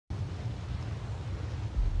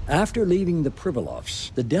After leaving the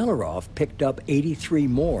Pribilofs, the Delaroff picked up 83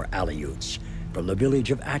 more aleuts from the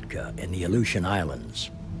village of Atka in the Aleutian Islands.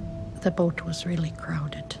 The boat was really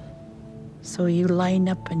crowded. So you line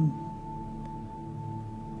up and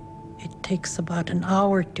it takes about an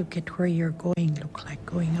hour to get where you're going, look like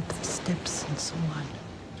going up the steps and so on.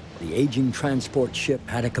 The aging transport ship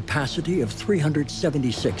had a capacity of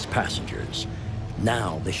 376 passengers.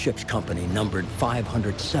 Now the ship's company numbered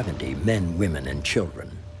 570 men, women, and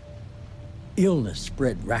children. Illness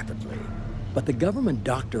spread rapidly, but the government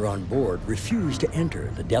doctor on board refused to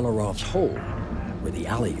enter the Delaroff's hold, where the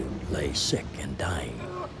aleut lay sick and dying.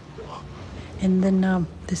 And then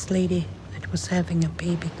this lady that was having a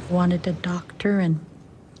baby wanted a doctor, and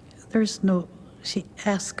she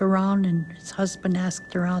asked around, and his husband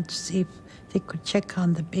asked around to see if they could check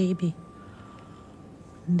on the baby.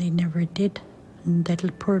 And they never did, and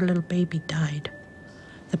that poor little baby died.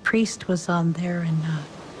 The priest was on there and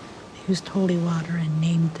used holy water and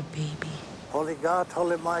named the baby. Holy God,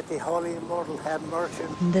 Holy Mighty, Holy Immortal, have mercy.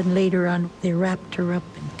 And then later on, they wrapped her up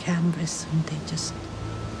in canvas and they just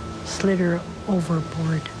slid her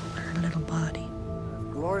overboard, her little body.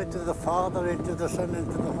 Glory to the Father, and to the Son,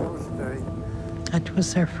 and to the Holy Spirit. That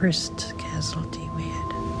was our first casualty we had.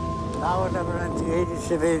 Now and ever unto the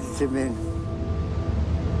ages of ages, amen.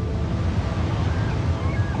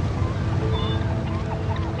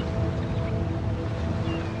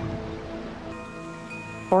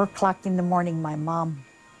 4 o'clock in the morning, my mom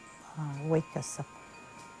wake us up.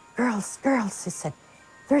 Girls, girls, she said,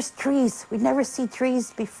 there's trees. We never see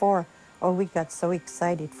trees before. Oh, we got so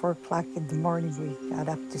excited. 4 o'clock in the morning, we got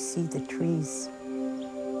up to see the trees.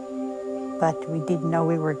 But we didn't know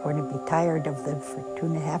we were going to be tired of them for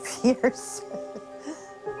 2.5 years.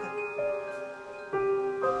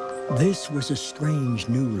 This was a strange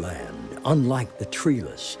new land, unlike the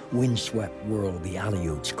treeless, windswept world the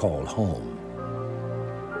Aleuts called home.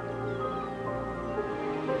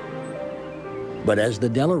 But as the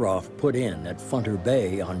Delaroff put in at Funter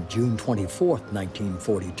Bay on June 24,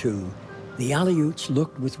 1942, the Aleuts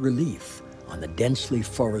looked with relief on the densely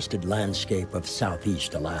forested landscape of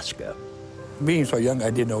southeast Alaska. Being so young, I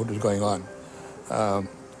didn't know what was going on.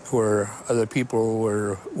 Where other people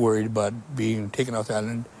were worried about being taken off the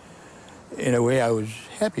island, in a way I was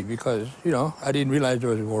happy because, you know, I didn't realize there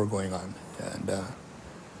was a war going on. And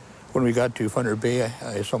when we got to Funter Bay,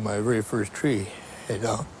 I saw my very first tree, you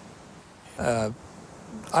know.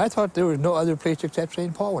 I thought there was no other place except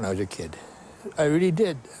St. Paul when I was a kid. I really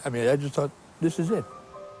did. I mean, I just thought, this is it.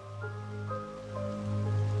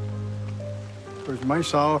 It was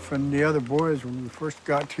myself and the other boys, when we first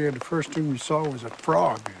got here, the first thing we saw was a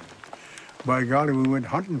frog. By golly, we went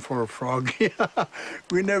hunting for a frog.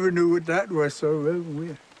 We never knew what that was,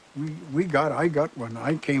 so I got one.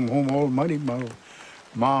 I came home all muddy. My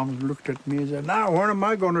mom looked at me and said, now, what am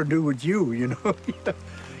I going to do with you, you know?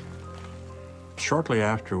 Shortly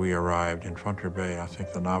after we arrived in Funter Bay, I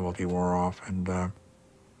think the novelty wore off, and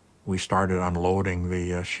we started unloading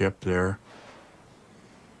the ship there.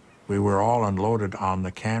 We were all unloaded on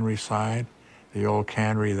the cannery side, the old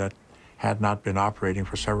cannery that had not been operating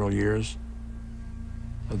for several years.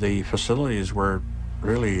 The facilities were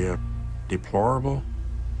really deplorable.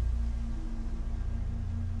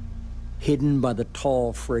 Hidden by the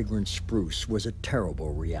tall, fragrant spruce was a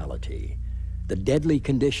terrible reality. The deadly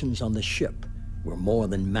conditions on the ship were more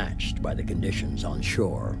than matched by the conditions on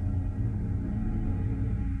shore.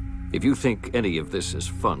 If you think any of this is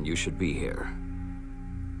fun, you should be here.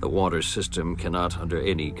 The water system cannot, under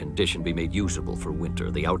any condition, be made usable for winter.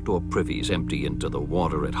 The outdoor privies empty into the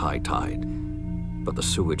water at high tide, but the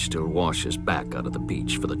sewage still washes back out of the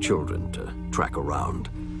beach for the children to track around.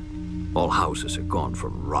 All houses are gone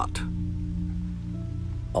from rot.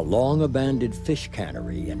 A long-abandoned fish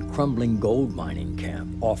cannery and crumbling gold mining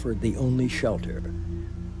camp offered the only shelter.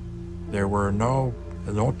 There were no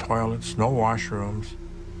toilets, no washrooms,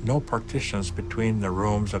 no partitions between the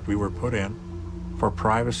rooms that we were put in. For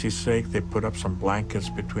privacy's sake, they put up some blankets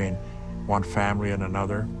between one family and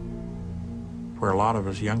another, where a lot of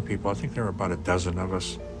us young people, I think there were about a dozen of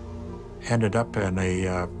us, ended up in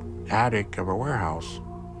a attic of a warehouse.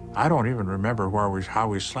 I don't even remember how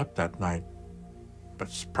we slept that night, but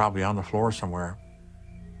it's probably on the floor somewhere.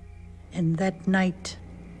 And that night,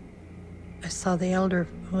 I saw the elder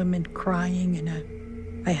women crying,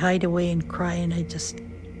 and I hide away and cry, and I just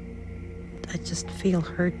feel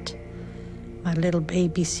hurt. My little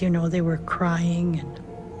babies, you know, they were crying, and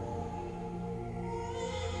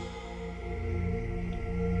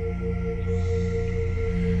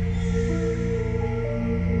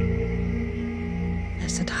I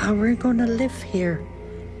said, how are we going to live here?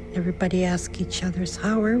 everybody asked each other,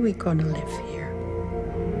 how are we going to live here?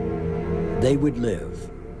 They would live,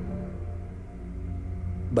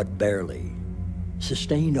 but barely,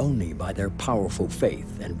 sustained only by their powerful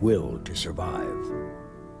faith and will to survive.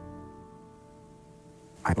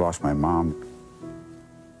 I lost my mom.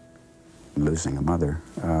 Losing a mother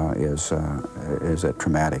is a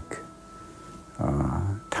traumatic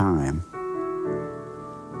time.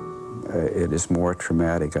 It is more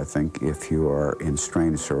traumatic, I think, if you are in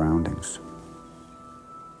strange surroundings.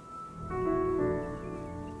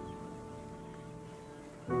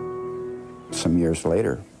 Some years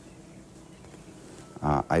later,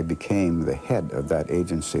 I became the head of that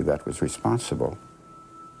agency that was responsible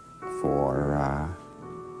for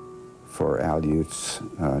aleuts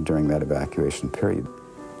during that evacuation period.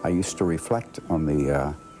 I used to reflect on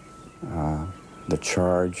the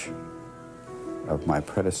charge of my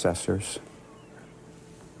predecessors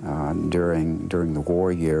during the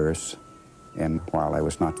war years, and while I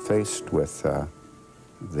was not faced with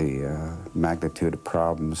the magnitude of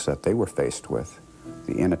problems that they were faced with,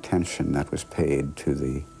 the inattention that was paid to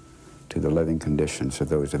the living conditions of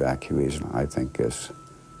those evacuees, I think, is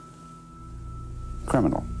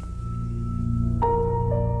criminal.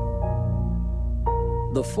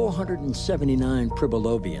 The 479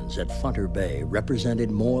 Pribilovians at Funter Bay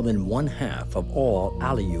represented more than 1/2 of all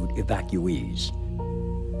Aleut evacuees.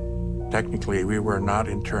 Technically, we were not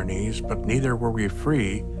internees, but neither were we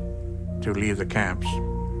free to leave the camps.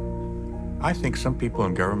 I think some people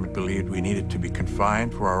in government believed we needed to be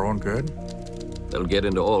confined for our own good. They'll get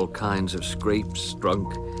into all kinds of scrapes,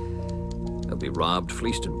 drunk. They'll be robbed,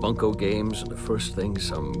 fleeced in bunco games, and the first thing,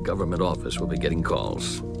 some government office will be getting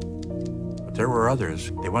calls. But there were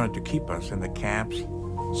others. They wanted to keep us in the camps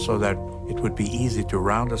so that it would be easy to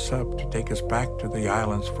round us up to take us back to the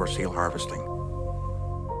islands for seal harvesting.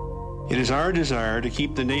 It is our desire to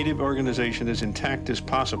keep the Native organization as intact as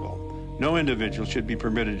possible. No individual should be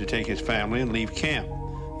permitted to take his family and leave camp.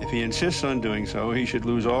 If he insists on doing so, he should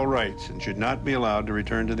lose all rights and should not be allowed to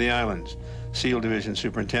return to the islands. SEAL Division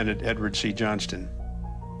Superintendent Edward C. Johnston.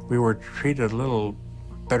 We were treated a little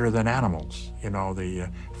better than animals, you know,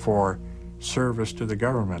 for service to the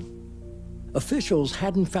government. Officials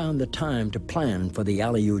hadn't found the time to plan for the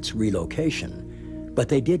Aleuts' relocation, but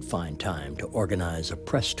they did find time to organize a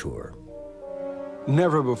press tour.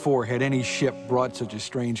 Never before had any ship brought such a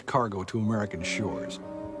strange cargo to American shores.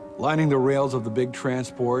 Lining the rails of the big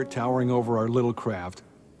transport, towering over our little craft,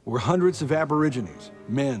 were hundreds of Aborigines,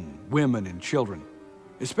 men, women, and children,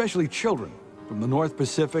 especially children from the North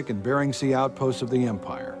Pacific and Bering Sea outposts of the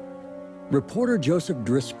Empire. Reporter Joseph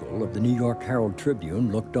Driscoll of the New York Herald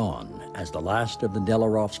Tribune looked on as the last of the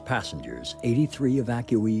Delaroff's passengers, 83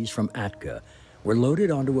 evacuees from Atka, were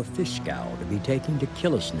loaded onto a fish scow to be taken to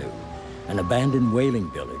Killisnoo, an abandoned whaling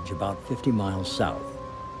village about 50 miles south.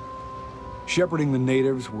 Shepherding the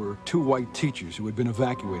natives were 2 white teachers who had been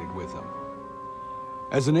evacuated with them.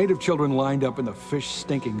 As the native children lined up in the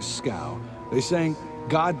fish-stinking scow, they sang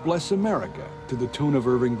 "God Bless America" to the tune of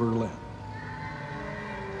Irving Berlin.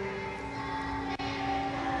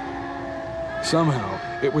 Somehow,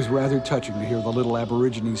 it was rather touching to hear the little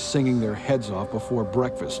Aborigines singing their heads off before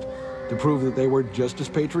breakfast to prove that they were just as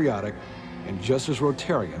patriotic and just as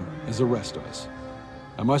Rotarian as the rest of us.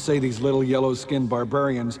 I must say these little yellow-skinned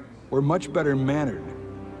barbarians were much better mannered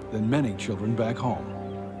than many children back home.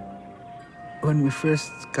 When we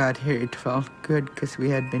first got here, it felt good because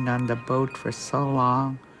we had been on the boat for so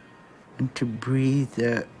long, and to breathe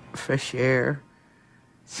the fresh air,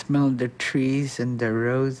 smell the trees and the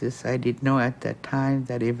roses. I didn't know at that time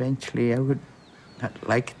that eventually I would not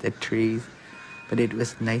like the trees, but it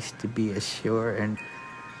was nice to be ashore, and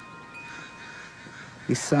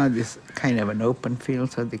we saw this kind of an open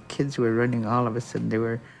field, so the kids were running all of a sudden. They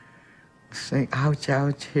were saying, ouch,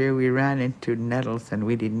 ouch, here. We ran into nettles and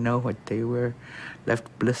we didn't know what they were. Left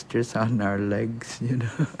blisters on our legs, you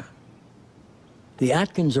know. The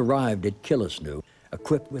Atkins arrived at Killisnoo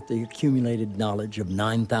equipped with the accumulated knowledge of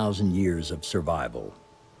 9,000 years of survival.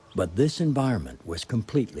 But this environment was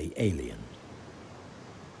completely alien.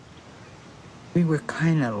 We were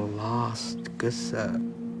kind of lost because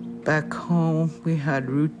back home we had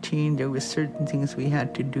routine. There were certain things we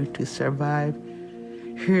had to do to survive.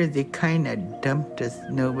 Here they kind of dumped us.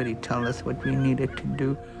 Nobody told us what we needed to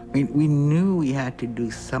do. I mean, we knew we had to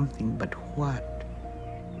do something, but what?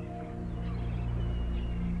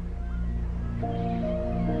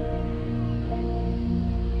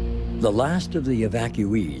 The last of the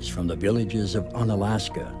evacuees from the villages of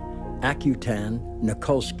Unalaska, Akutan,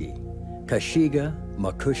 Nikolsky, Kashiga,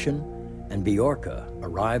 Makushin, and Bjorka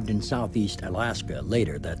arrived in southeast Alaska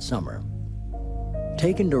later that summer.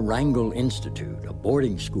 Taken to Wrangell Institute, a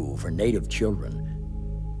boarding school for native children,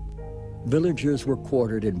 villagers were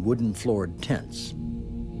quartered in wooden-floored tents.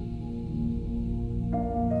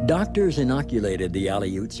 Doctors inoculated the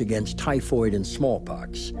Aleuts against typhoid and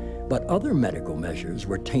smallpox, but other medical measures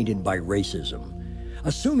were tainted by racism.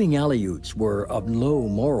 Assuming Aleuts were of low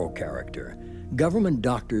moral character, government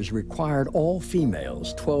doctors required all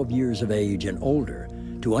females 12 years of age and older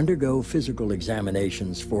to undergo physical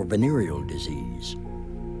examinations for venereal disease.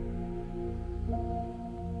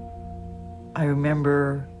 I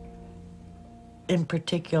remember, in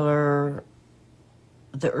particular,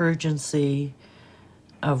 the urgency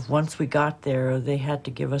of once we got there, they had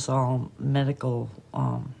to give us all medical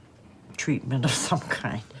treatment of some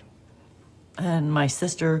kind. And my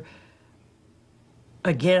sister,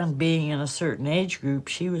 again, being in a certain age group,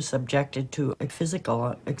 she was subjected to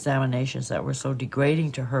physical examinations that were so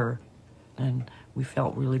degrading to her. And we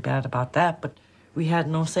felt really bad about that, but we had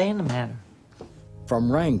no say in the matter. From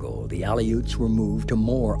Wrangell, the Aleuts were moved to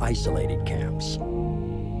more isolated camps.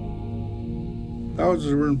 The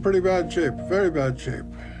houses were in pretty bad shape, very bad shape.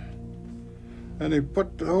 And they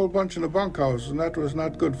put a whole bunch in a bunkhouse, and that was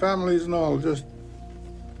not good. Families and all, just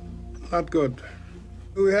not good.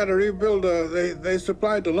 We had to rebuild, they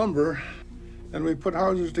supplied the lumber, and we put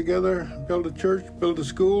houses together, built a church, built a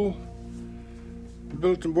school,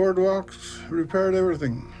 built some boardwalks, repaired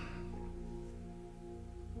everything.